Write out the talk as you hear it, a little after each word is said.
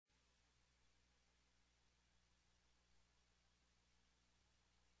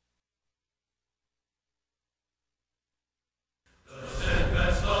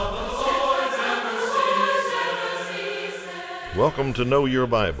Welcome to Know Your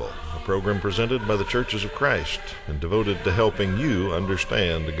Bible, a program presented by the Churches of Christ and devoted to helping you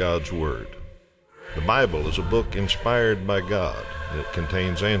understand God's Word. The Bible is a book inspired by God, and it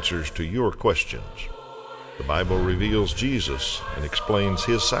contains answers to your questions. The Bible reveals Jesus and explains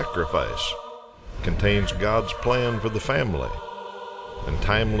His sacrifice, contains God's plan for the family, and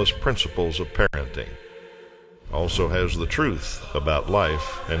timeless principles of parenting. Also has the truth about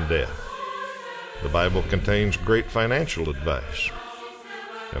life and death. The Bible contains great financial advice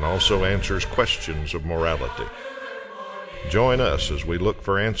and also answers questions of morality. Join us as we look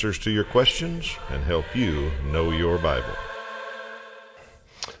for answers to your questions and help you know your Bible.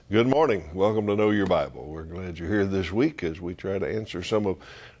 Good morning. Welcome to Know Your Bible. We're glad you're here this week as we try to answer some of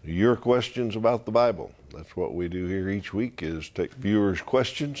your questions about the Bible. That's what we do here each week, is take viewers'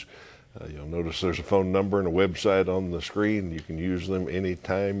 questions. You'll notice there's a phone number and a website on the screen. You can use them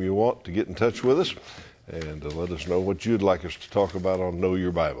anytime you want to get in touch with us and let us know what you'd like us to talk about on Know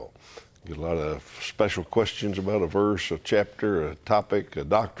Your Bible. Get a lot of special questions about a verse, a chapter, a topic, a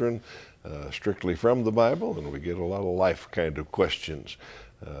doctrine, strictly from the Bible, and we get a lot of life kind of questions.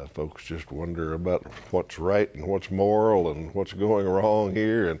 Folks just wonder about what's right and what's moral and what's going wrong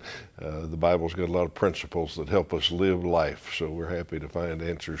here, and the Bible's got a lot of principles that help us live life, so we're happy to find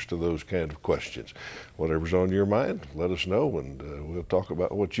answers to those kind of questions. Whatever's on your mind, let us know, and we'll talk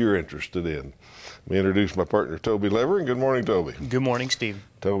about what you're interested in. Let me introduce my partner, Toby Levering. Good morning, Toby. Good morning, Steve.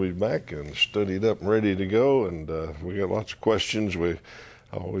 Toby's back and studied up and ready to go, and we got lots of questions. We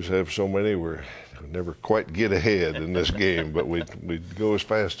always have so many. We never quite get ahead in this game, but we go as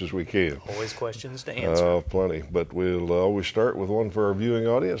fast as we can. Always questions to answer. Plenty, but we'll always start with one for our viewing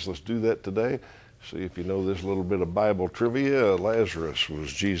audience. Let's do that today. See if you know this little bit of Bible trivia. Lazarus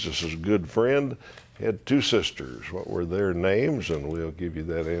was Jesus' good friend. He had two sisters. What were their names? And we'll give you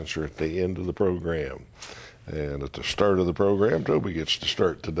that answer at the end of the program. And at the start of the program, Toby gets to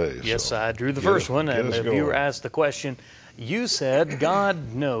start today. Yes, so I drew the first one, and the viewer asked the question. You said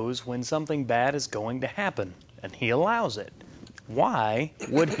God knows when something bad is going to happen, and He allows it. Why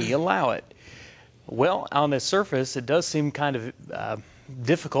would He allow it? Well, on the surface, it does seem kind of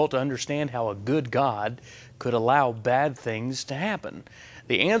difficult to understand how a good God could allow bad things to happen.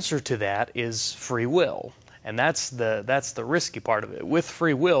 The answer to that is free will, and that's the risky part of it. With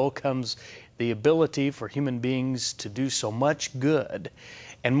free will comes the ability for human beings to do so much good.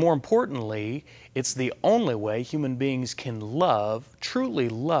 And more importantly, it's the only way human beings can truly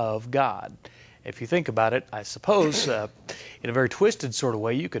love God. If you think about it, I suppose, in a very twisted sort of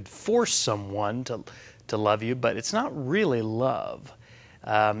way, you could force someone to love you, but it's not really love.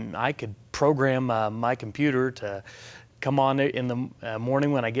 I could program my computer to come on in the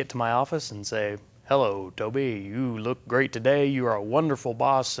morning when I get to my office and say, "Hello, Toby, you look great today. You are a wonderful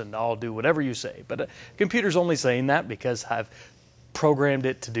boss, and I'll do whatever you say." But a computer's only saying that because I've programmed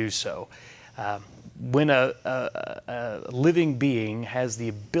it to do so. When a living being has the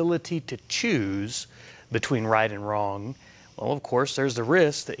ability to choose between right and wrong, well, of course, there's the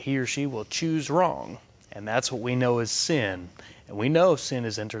risk that he or she will choose wrong. And that's what we know as sin. And we know sin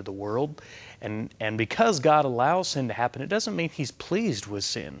has entered the world. And because God allows sin to happen, it doesn't mean He's pleased with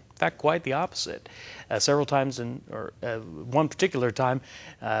sin. In fact, quite the opposite. Several times, one particular time,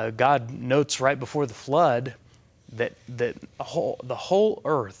 God notes right before the flood that the whole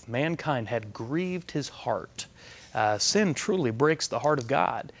earth, mankind, had grieved His heart. Sin truly breaks the heart of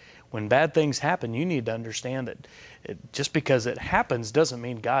God. When bad things happen, you need to understand that just because it happens doesn't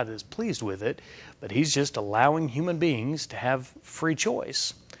mean God is pleased with it, but He's just allowing human beings to have free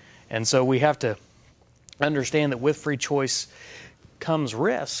choice. And so we have to understand that with free choice comes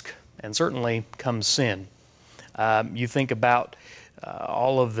risk, and certainly comes sin. You think about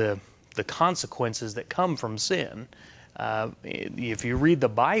all of the consequences that come from sin. If you read the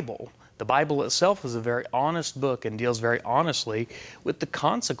Bible itself is a very honest book and deals very honestly with the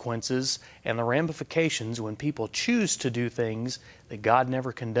consequences and the ramifications when people choose to do things that God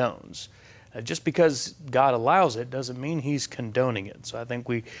never condones. Just because God allows it doesn't mean He's condoning it. So I think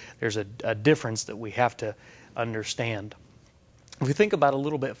there's a difference that we have to understand. If we think about it a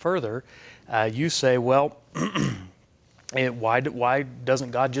little bit further, you say, well, why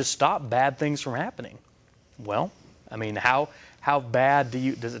doesn't God just stop bad things from happening? Well, I mean, how bad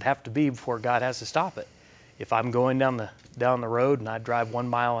does it have to be before God has to stop it? If I'm going down the road and I drive 1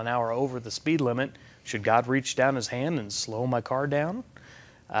 mile an hour over the speed limit, should God reach down His hand and slow my car down?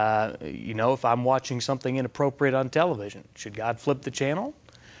 If I'm watching something inappropriate on television, should God flip the channel?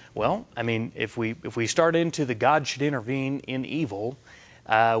 Well, I mean, if we start into the God should intervene in evil,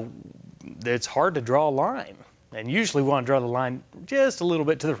 it's hard to draw a line. And usually we want to draw the line just a little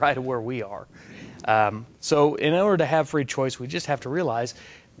bit to the right of where we are. So in order to have free choice, we just have to realize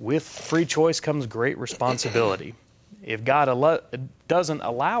with free choice comes great responsibility. If God doesn't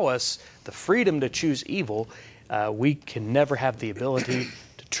allow us the freedom to choose evil, we can never have the ability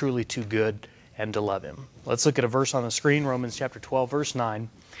to truly do good and to love Him. Let's look at a verse on the screen, Romans chapter 12, verse 9.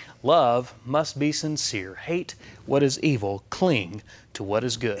 Love must be sincere. Hate what is evil. Cling to what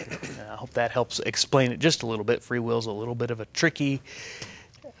is good. And I hope that helps explain it just a little bit. Free will is a little bit of a tricky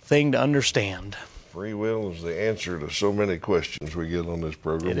thing to understand. Free will is the answer to so many questions we get on this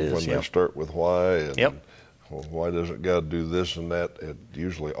program. It is, when they start with why and well, why doesn't God do this and that, it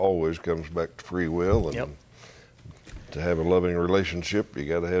usually always comes back to free will. And to have a loving relationship, you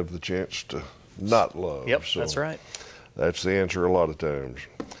got to have the chance to not love. Yep, so that's right. That's the answer a lot of times.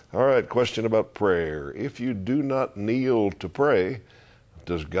 All right, question about prayer. If you do not kneel to pray,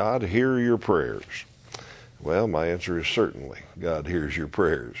 does God hear your prayers? Well, my answer is certainly. God hears your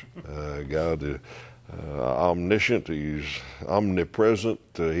prayers. God is omniscient. He's omnipresent.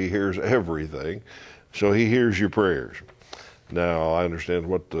 He hears everything. So He hears your prayers. Now, I understand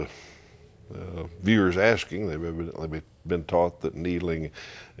what the viewer's asking. They've evidently been taught that kneeling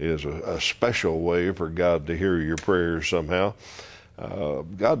is a special way for God to hear your prayers somehow.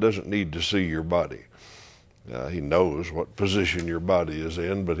 God doesn't need to see your body. He knows what position your body is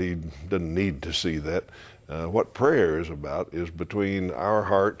in, but He doesn't need to see that. What prayer is about is between our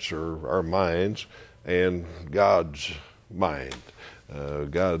hearts or our minds and God's mind.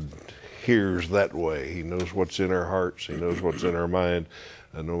 God hears that way. He knows what's in our hearts. He knows what's in our mind.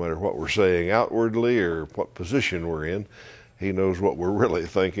 And no matter what we're saying outwardly or what position we're in, He knows what we're really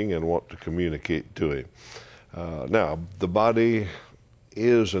thinking and want to communicate to Him. Now, the body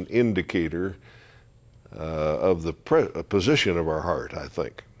is an indicator of the position of our heart, I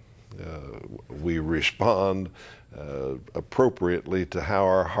think. We respond appropriately to how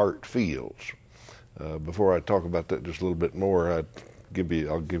our heart feels. Before I talk about that just a little bit more, I'll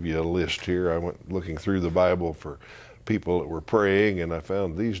give you a list here. I went looking through the Bible for people that were praying, and I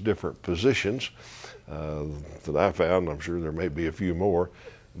found these different positions that I found. I'm sure there may be a few more,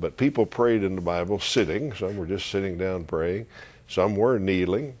 but people prayed in the Bible sitting. Some were just sitting down praying. Some were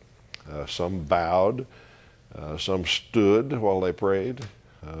kneeling. Some bowed. Some stood while they prayed.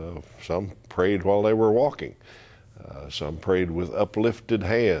 Some prayed while they were walking. Some prayed with uplifted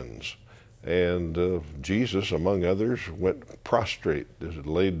hands. And Jesus, among others, went prostrate,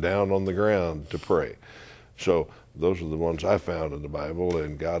 laid down on the ground to pray. So those are the ones I found in the Bible,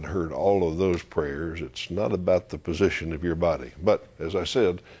 and God heard all of those prayers. It's not about the position of your body. But as I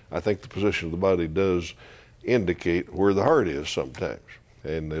said, I think the position of the body does indicate where the heart is sometimes,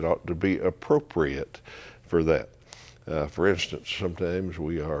 and it ought to be appropriate for that. For instance, sometimes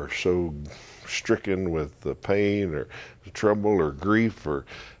we are so stricken with pain or trouble or grief, or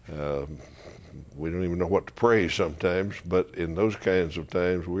we don't even know what to pray sometimes, but in those kinds of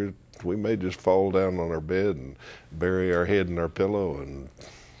times we may just fall down on our bed and bury our head in our pillow and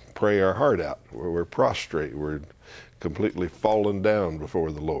pray our heart out. We're prostrate. We're completely fallen down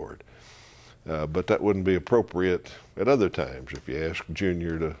before the Lord. But that wouldn't be appropriate at other times. If you ask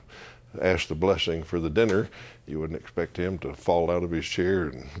Junior to ask the blessing for the dinner, you wouldn't expect him to fall out of his chair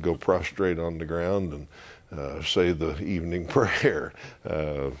and go prostrate on the ground and say the evening prayer.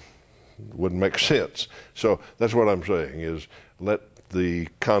 Wouldn't make sense. So that's what I'm saying, is let the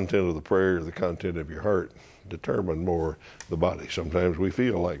content of the prayer, the content of your heart, determine more the body. Sometimes we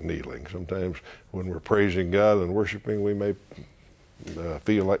feel like kneeling. Sometimes when we're praising God and worshiping, we may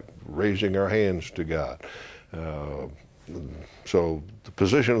feel like raising our hands to God. So the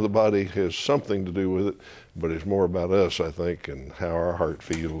position of the body has something to do with it, but it's more about us, I think, and how our heart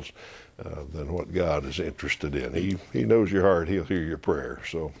feels than what God is interested in. He knows your heart. He'll hear your prayer.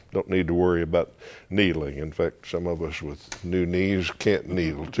 So don't need to worry about kneeling. In fact, some of us with new knees can't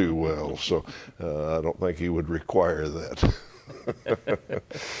kneel too well, so I don't think He would require that.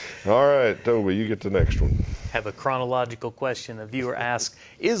 All right, Toby, you get the next one. Have a chronological question. A viewer asks,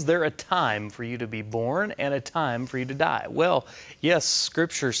 is there a time for you to be born and a time for you to die? Well, yes,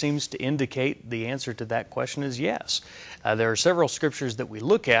 Scripture seems to indicate the answer to that question is yes. There are several scriptures that we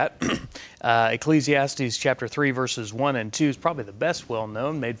look at. Ecclesiastes chapter 3, verses 1 and 2 is probably the best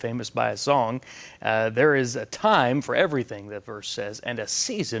well-known, made famous by a song. There is a time for everything, that verse says, and a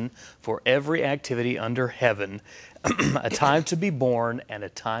season for every activity under heaven. A time to be born and a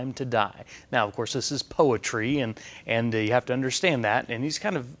time to die. Now, of course, this is poetry, and you have to understand that. And he's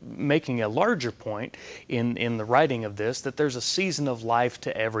kind of making a larger point in the writing of this, that there's a season of life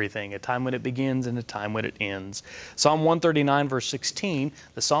to everything, a time when it begins and a time when it ends. Psalm 139, verse 16,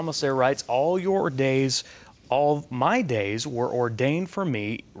 the psalmist there writes, all your days all my days were ordained for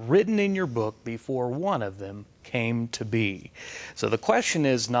me, written in your book before one of them came to be. So the question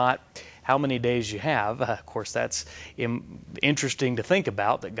is not how many days you have. Of course, that's interesting to think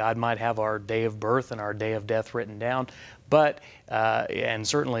about, that God might have our day of birth and our day of death written down. But, and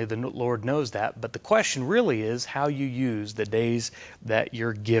certainly the Lord knows that, but the question really is how you use the days that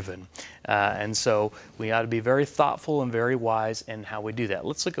you're given. And so we ought to be very thoughtful and very wise in how we do that.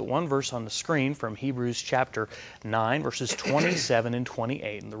 Let's look at one verse on the screen from Hebrews chapter 9, verses 27 and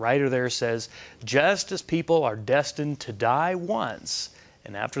 28. And the writer there says, "Just as people are destined to die once,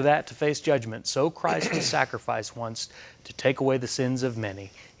 and after that to face judgment, so Christ was sacrificed once to take away the sins of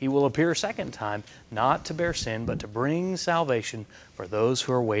many. He will appear a second time, not to bear sin, but to bring salvation for those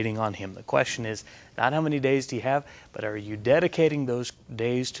who are waiting on Him." The question is not how many days do you have, but are you dedicating those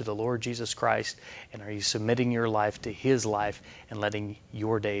days to the Lord Jesus Christ, and are you submitting your life to His life and letting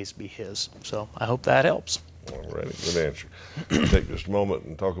your days be His? So I hope that helps. All righty, good answer. Take just a moment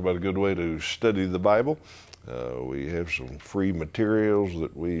and talk about a good way to study the Bible. We have some free materials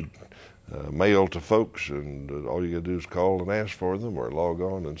that we mail to folks, and all you got to do is call and ask for them, or log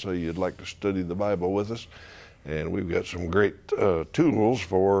on and say you'd like to study the Bible with us. And we've got some great tools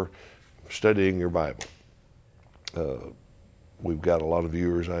for studying your Bible. We've got a lot of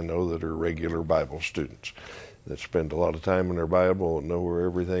viewers I know that are regular Bible students that spend a lot of time in their Bible and know where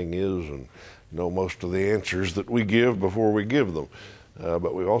everything is and know most of the answers that we give before we give them.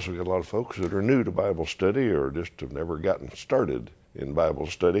 But we've also got a lot of folks that are new to Bible study or just have never gotten started in Bible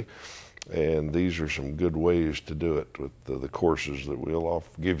study. And these are some good ways to do it with the courses that we'll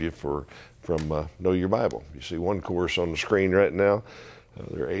give you from Know Your Bible. You see one course on the screen right now.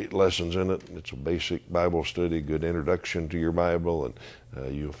 There are 8 lessons in it. It's a basic Bible study, good introduction to your Bible,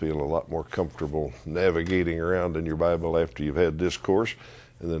 and you'll feel a lot more comfortable navigating around in your Bible after you've had this course.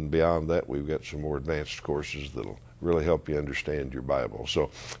 And then beyond that, we've got some more advanced courses that'll really help you understand your Bible. So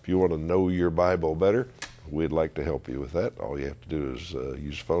if you want to know your Bible better, we'd like to help you with that. All you have to do is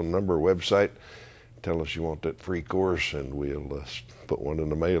use phone number, website, tell us you want that free course, and we'll put one in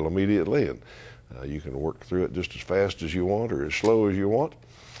the mail immediately. And you can work through it just as fast as you want or as slow as you want.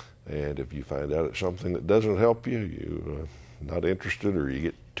 And if you find out it's something that doesn't help you, you're not interested, or you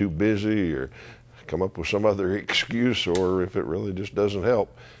get too busy, or come up with some other excuse, or if it really just doesn't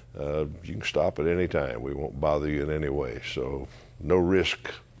help, you can stop at any time. We won't bother you in any way. So no risk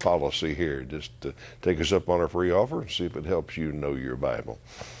policy here. Just take us up on our free offer and see if it helps you know your Bible.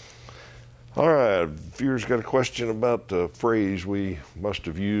 All right, viewers got a question about a phrase we must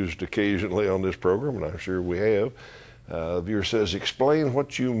have used occasionally on this program, and I'm sure we have. The viewer says, explain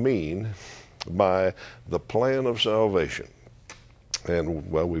what you mean by the plan of salvation. And,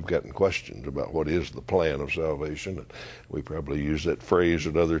 well, we've gotten questions about what is the plan of salvation. And we probably use that phrase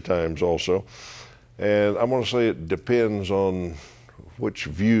at other times also. And I'm going to say it depends on which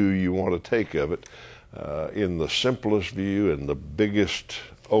view you want to take of it. In the simplest view and the biggest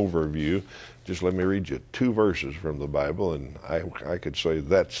overview, just let me read you 2 verses from the Bible, and I could say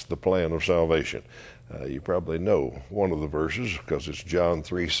that's the plan of salvation. You probably know one of the verses because it's John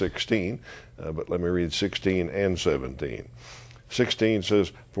 3:16, but let me read 16 and 17. 16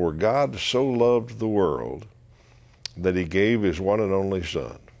 says, "For God so loved the world that He gave His one and only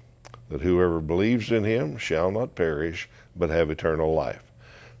Son, that whoever believes in Him shall not perish, but have eternal life.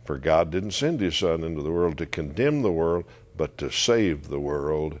 For God didn't send His Son into the world to condemn the world, but to save the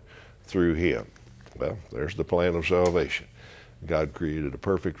world through Him." Well, there's the plan of salvation. God created a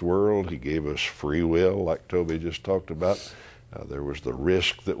perfect world. He gave us free will, like Toby just talked about. There was the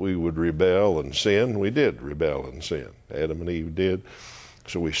risk that we would rebel and sin. We did rebel and sin. Adam and Eve did.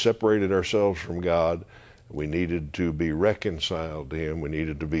 So we separated ourselves from God. We needed to be reconciled to Him. We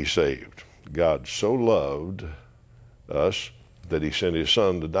needed to be saved. God so loved us that He sent His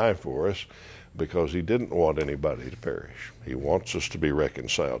Son to die for us because He didn't want anybody to perish. He wants us to be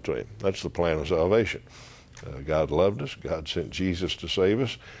reconciled to Him. That's the plan of salvation. God loved us. God sent Jesus to save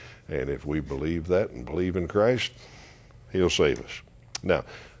us. And if we believe that and believe in Christ, He'll save us. Now,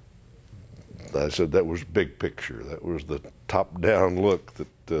 I said that was big picture. That was the top-down look.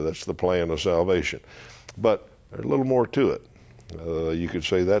 That's the plan of salvation. But there's a little more to it. You could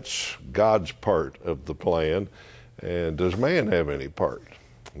say that's God's part of the plan. And does man have any part?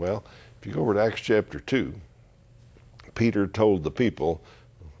 Well, if you go over to Acts chapter 2, Peter told the people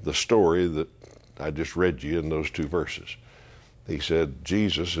the story that I just read you in those 2 verses. He said,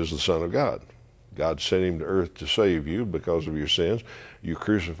 Jesus is the Son of God. God sent Him to earth to save you because of your sins. You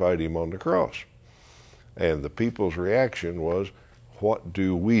crucified Him on the cross. And the people's reaction was, what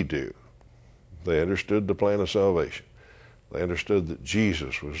do we do? They understood the plan of salvation. They understood that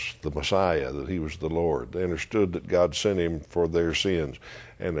Jesus was the Messiah, that he was the Lord. They understood that God sent him for their sins.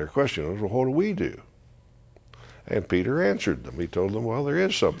 And their question was, well, what do we do? And Peter answered them. He told them, well, there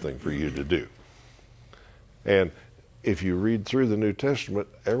is something for you to do. And if you read through the New Testament,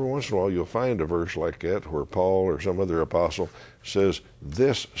 every once in a while you'll find a verse like that where Paul or some other apostle says,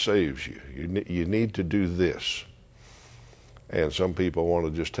 this saves you. You need to do this. And some people want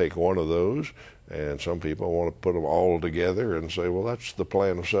to just take one of those, and some people want to put them all together and say, well, that's the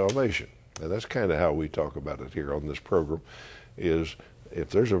plan of salvation. And that's kind of how we talk about it here on this program, is if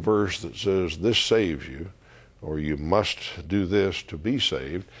there's a verse that says this saves you, or you must do this to be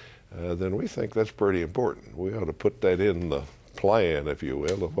saved, then we think that's pretty important. We ought to put that in the plan, if you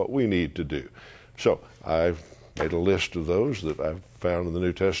will, of what we need to do. So I've made a list of those that I've found in the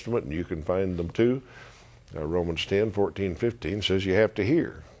New Testament, and you can find them too. Romans 10, 14, 15 says you have to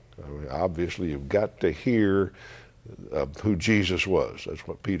hear. I mean, obviously, you've got to hear who Jesus was. That's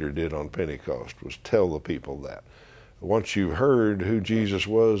what Peter did on Pentecost, was tell the people that. Once you've heard who Jesus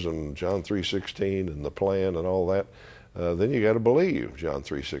was in John 3:16 and the plan and all that, then you got to believe, John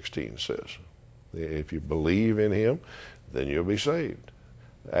 3:16 says. If you believe in him, then you'll be saved.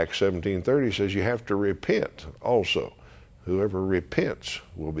 Acts 17:30 says you have to repent also. Whoever repents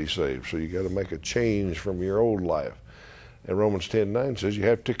will be saved. So you got to make a change from your old life. And Romans 10:9 says you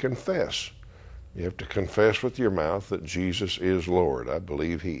have to confess. You have to confess with your mouth that Jesus is Lord. I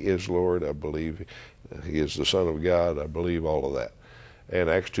believe he is Lord. I believe he is the Son of God. I believe all of that. And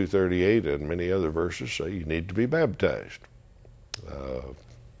Acts 2:38 and many other verses say you need to be baptized.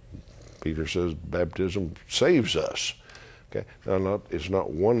 Peter says baptism saves us. Okay, now it's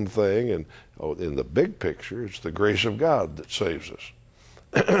not one thing, and in the big picture, it's the grace of God that saves us.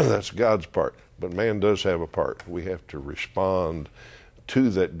 That's God's part, but man does have a part. We have to respond to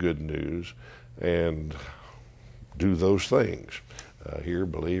that good news and do those things. Hear,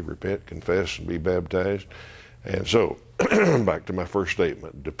 believe, repent, confess, and be baptized. And so, back to my first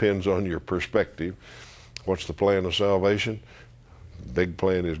statement, depends on your perspective. What's the plan of salvation? Big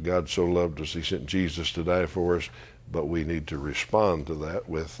plan is God so loved us, he sent Jesus to die for us, but we need to respond to that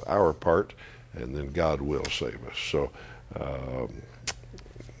with our part, and then God will save us. So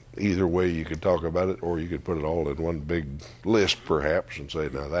either way you could talk about it, or you could put it all in one big list perhaps and say,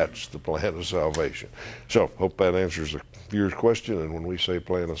 now that's the plan of salvation. So hope that answers the viewer's question. And when we say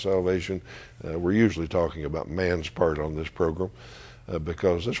plan of salvation, we're usually talking about man's part on this program,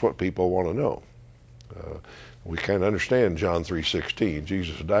 because that's what people want to know. We kind of understand John 3:16.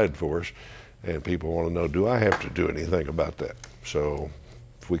 Jesus died for us, and people want to know, do I have to do anything about that? So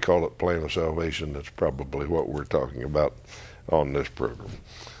if we call it plan of salvation, that's probably what we're talking about on this program.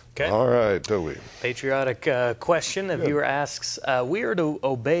 Okay. All right, Toby. Patriotic question. The viewer asks, we are to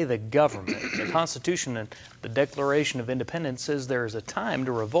obey the government. The Constitution and the Declaration of Independence says there is a time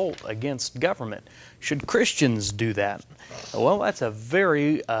to revolt against government. Should Christians do that? Well, that's a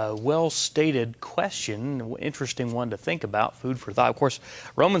very well-stated question, interesting one to think about, food for thought. Of course,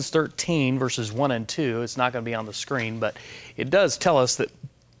 Romans 13, verses 1 and 2, it's not going to be on the screen, but it does tell us that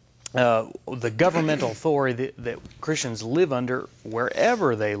the governmental authority that Christians live under,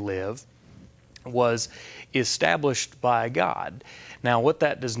 wherever they live, was established by God. Now, what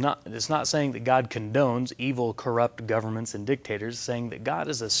that does not, it's not saying that God condones evil, corrupt governments and dictators. It's saying that God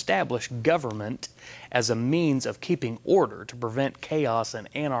has established government as a means of keeping order to prevent chaos and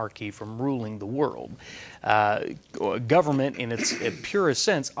anarchy from ruling the world. Government, in its purest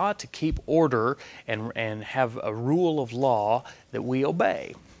sense, ought to keep order and have a rule of law that we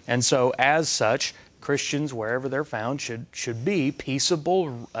obey. And so, as such, Christians, wherever they're found, should be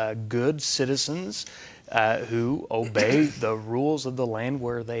peaceable, good citizens who obey the rules of the land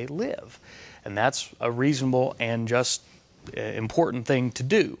where they live. And that's a reasonable and just important thing to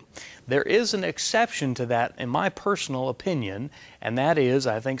do. There is an exception to that, in my personal opinion, and that is,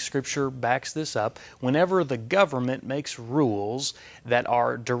 I think Scripture backs this up, whenever the government makes rules that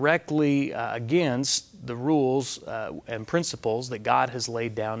are directly against the rules and principles that God has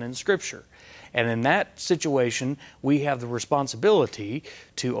laid down in Scripture. And in that situation, we have the responsibility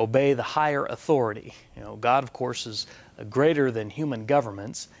to obey the higher authority. You know, God, of course, is greater than human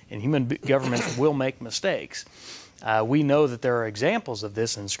governments, and human governments will make mistakes. We know that there are examples of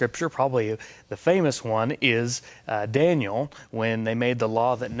this in Scripture. Probably the famous one is Daniel, when they made the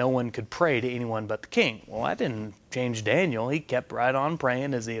law that no one could pray to anyone but the king. Well, that didn't change Daniel. He kept right on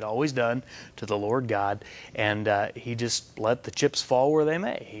praying, as he had always done, to the Lord God, and he just let the chips fall where they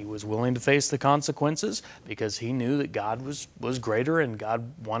may. He was willing to face the consequences because he knew that God was greater and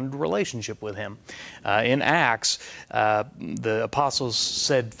God wanted a relationship with him. In Acts, the apostles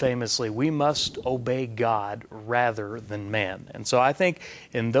said famously, we must obey God rather rather than man. And so I think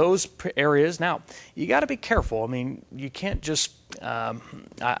in those areas, now, you got to be careful. I mean, you can't just,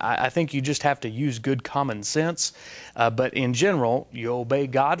 I think you just have to use good common sense. But in general, you obey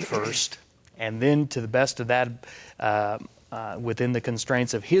God first, and then to the best of that, within the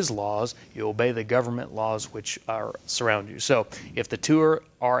constraints of His laws, you obey the government laws which are surround you. So if the two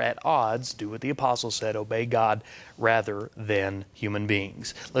are at odds, do what the apostle said, obey God rather than human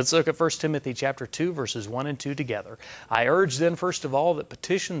beings. Let's look at 1 Timothy chapter 2, verses 1 and 2 together. I urge then, first of all, that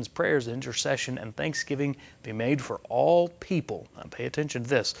petitions, prayers, intercession, and thanksgiving be made for all people. Now pay attention to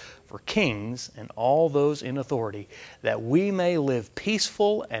this, for kings and all those in authority, that we may live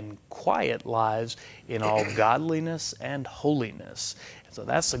peaceful and quiet lives in all godliness and holiness. And so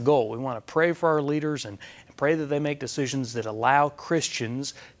that's the goal. We want to pray for our leaders and pray that they make decisions that allow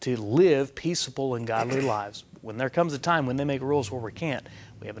Christians to live peaceable and godly lives. When there comes a time when they make rules where we can't,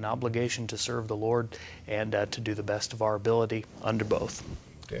 we have an obligation to serve the Lord and to do the best of our ability under both.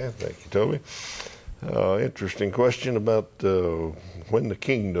 Yeah, thank you, Toby. Interesting question about when the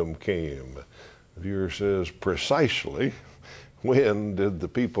kingdom came. The viewer says, precisely when did the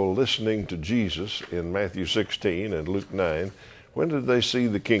people listening to Jesus in Matthew 16 and Luke 9, when did they see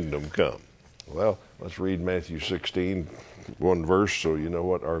the kingdom come? Well, let's read Matthew 16, one verse, so you know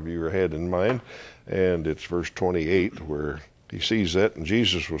what our viewer had in mind. And it's verse 28 where he sees that, and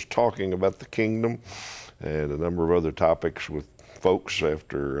Jesus was talking about the kingdom and a number of other topics with folks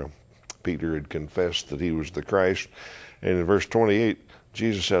after Peter had confessed that he was the Christ. And in verse 28,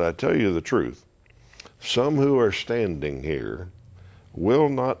 Jesus said, I tell you the truth, some who are standing here will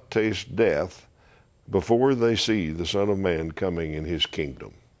not taste death before they see the Son of Man coming in His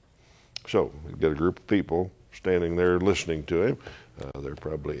kingdom. So you've got a group of people standing there listening to Him. They're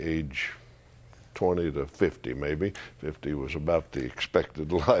probably age 20 to 50 maybe. 50 was about the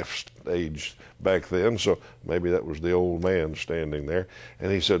expected life age back then, so maybe that was the old man standing there.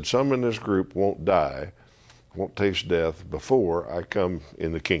 And He said, some in this group won't die, won't taste death before I come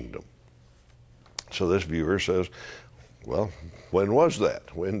in the kingdom. So this viewer says, well, when was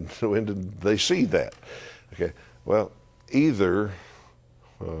that? When did they see that? Okay, well, either,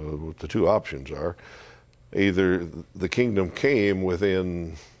 what the two options are, either the kingdom came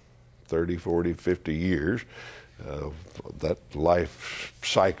within 30, 40, 50 years, that life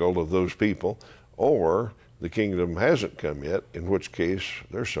cycle of those people, or the kingdom hasn't come yet, in which case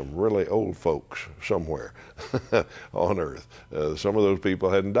there's some really old folks somewhere on earth. Some of those people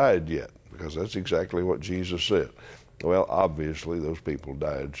hadn't died yet, because that's exactly what Jesus said. Well, obviously those people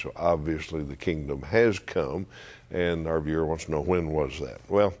died, so obviously the kingdom has come, and our viewer wants to know, when was that?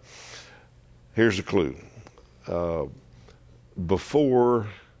 Well, here's the clue. Before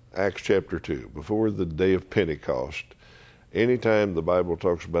Acts chapter 2, before the day of Pentecost, anytime the Bible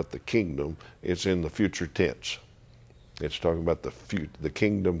talks about the kingdom, it's in the future tense. It's talking about the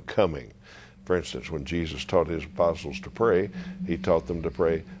kingdom coming. For instance, when Jesus taught His apostles to pray, He taught them to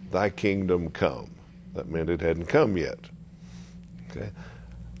pray, Thy kingdom come. That meant it hadn't come yet. Okay.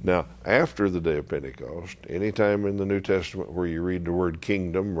 Now, after the day of Pentecost, anytime in the New Testament where you read the word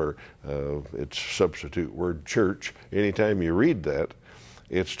kingdom or its substitute word church, anytime you read that,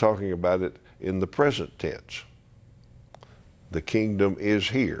 it's talking about it in the present tense. The kingdom is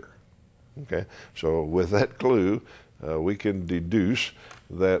here. Okay. So with that clue, we can deduce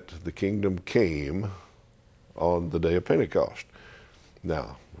that the kingdom came on the day of Pentecost.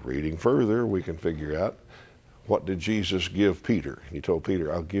 Now, reading further, we can figure out, what did Jesus give Peter? He told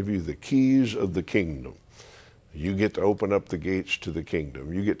Peter, I'll give you the keys of the kingdom. You get to open up the gates to the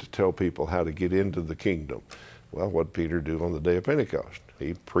kingdom. You get to tell people how to get into the kingdom. Well, what did Peter do on the day of Pentecost?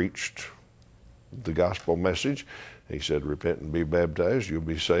 He preached the gospel message. He said, repent and be baptized, you'll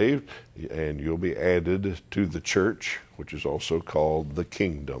be saved, and you'll be added to the church, which is also called the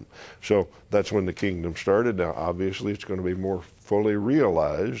kingdom. So that's when the kingdom started. Now, obviously, it's going to be more fully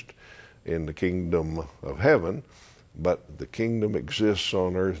realized in the kingdom of heaven, but the kingdom exists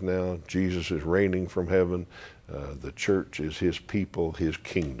on earth now. Jesus is reigning from heaven. The church is His people, His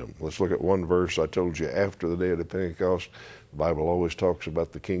kingdom. Let's look at one verse. I told you after the day of the Pentecost, the Bible always talks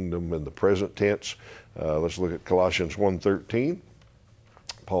about the kingdom in the present tense. Let's look at Colossians 1:13.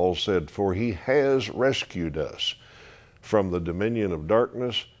 Paul said, for He has rescued us from the dominion of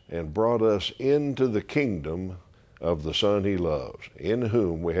darkness and brought us into the kingdom of the Son He loves, in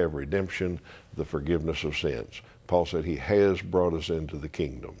whom we have redemption, the forgiveness of sins. Paul said He has brought us into the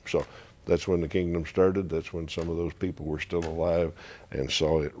kingdom. So that's when the kingdom started. That's when some of those people were still alive and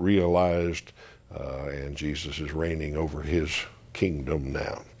saw it realized, and Jesus is reigning over His kingdom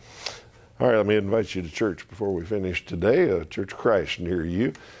now. All right, let me invite you to church before we finish today, a Church of Christ near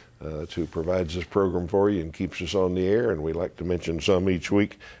you. who provides this program for you and keeps us on the air, and we like to mention some each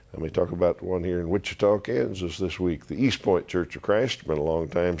week. Let me talk about the one here in Wichita, Kansas this week. The East Point Church of Christ, been a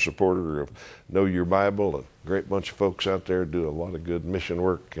long-time supporter of Know Your Bible. A great bunch of folks out there do a lot of good mission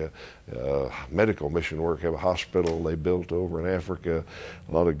work, medical mission work, have a hospital they built over in Africa,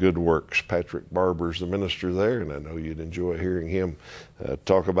 a lot of good works. Patrick Barber's the minister there, and I know you'd enjoy hearing him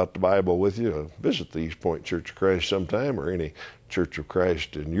talk about the Bible with you. Visit the East Point Church of Christ sometime, or any Church of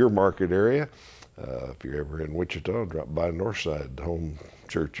Christ in your market area. If you're ever in Wichita, drop by Northside, the home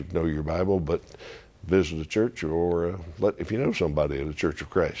church of Know Your Bible, but visit a church, or if you know somebody at the Church of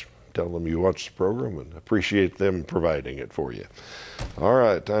Christ, tell them you watch the program and appreciate them providing it for you. All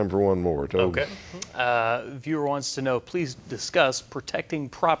right, time for one more. Toby. Okay. Viewer wants to know, please discuss protecting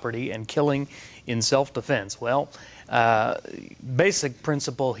property and killing in self-defense. Well, basic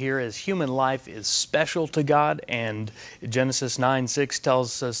principle here is human life is special to God, and Genesis 9:6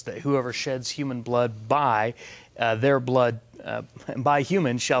 tells us that whoever sheds human blood, by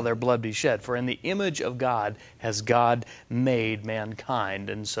humans shall their blood be shed. For in the image of God has God made mankind.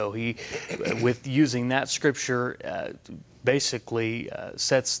 And so he, with using that scripture, basically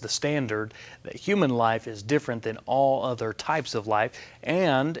sets the standard that human life is different than all other types of life,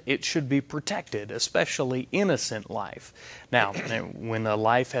 and it should be protected, especially innocent life. Now, when a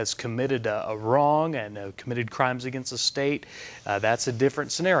life has committed a wrong and committed crimes against the state, that's a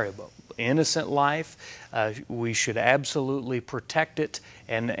different scenario. But innocent life, we should absolutely protect it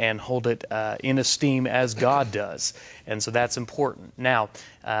and hold it in esteem as God does. And so that's important. Now,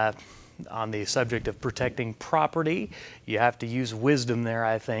 on the subject of protecting property, you have to use wisdom there,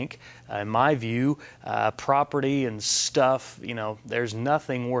 I think. In my view, property and stuff, there's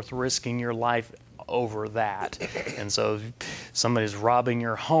nothing worth risking your life over that. And so if somebody's robbing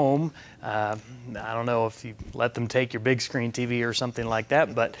your home, I don't know if you let them take your big screen TV or something like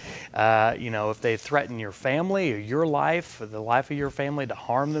that, but if they threaten your family or your life or the life of your family to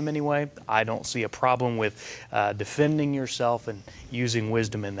harm them anyway, I don't see a problem with defending yourself and using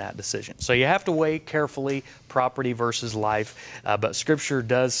wisdom in that decision. So you have to weigh carefully property versus life, but Scripture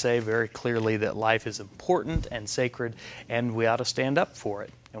does say very clearly that life is important and sacred, and we ought to stand up for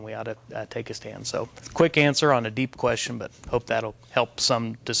it. And we ought to take a stand. So, quick answer on a deep question, but hope that'll help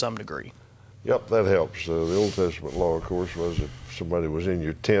to some degree. Yep, that helps. The Old Testament law, of course, was if somebody was in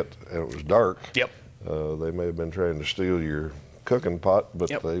your tent and it was dark, yep, they may have been trying to steal your cooking pot, but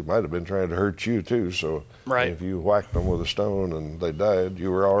yep, they might have been trying to hurt you too. So right, if you whacked them with a stone and they died,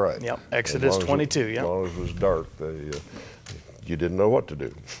 you were all right. Yep, Exodus 22. Yep. As long as it was dark, you didn't know what to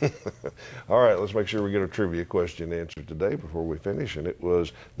do. All right, let's make sure we get a trivia question answered today before we finish. And it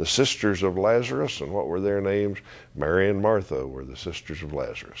was the sisters of Lazarus, and what were their names? Mary and Martha were the sisters of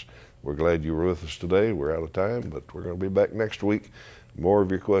Lazarus. We're glad you were with us today. We're out of time, but we're going to be back next week. More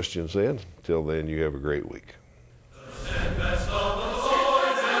of your questions then. Till then, you have a great week.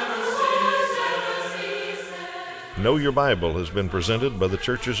 Know Your Bible has been presented by the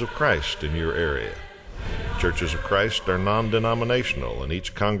Churches of Christ in your area. Churches of Christ are non-denominational, and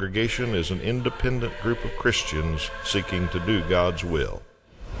each congregation is an independent group of Christians seeking to do God's will.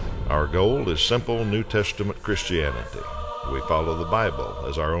 Our goal is simple New Testament Christianity. We follow the Bible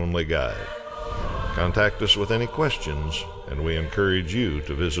as our only guide. Contact us with any questions, and we encourage you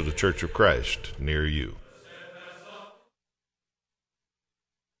to visit a Church of Christ near you.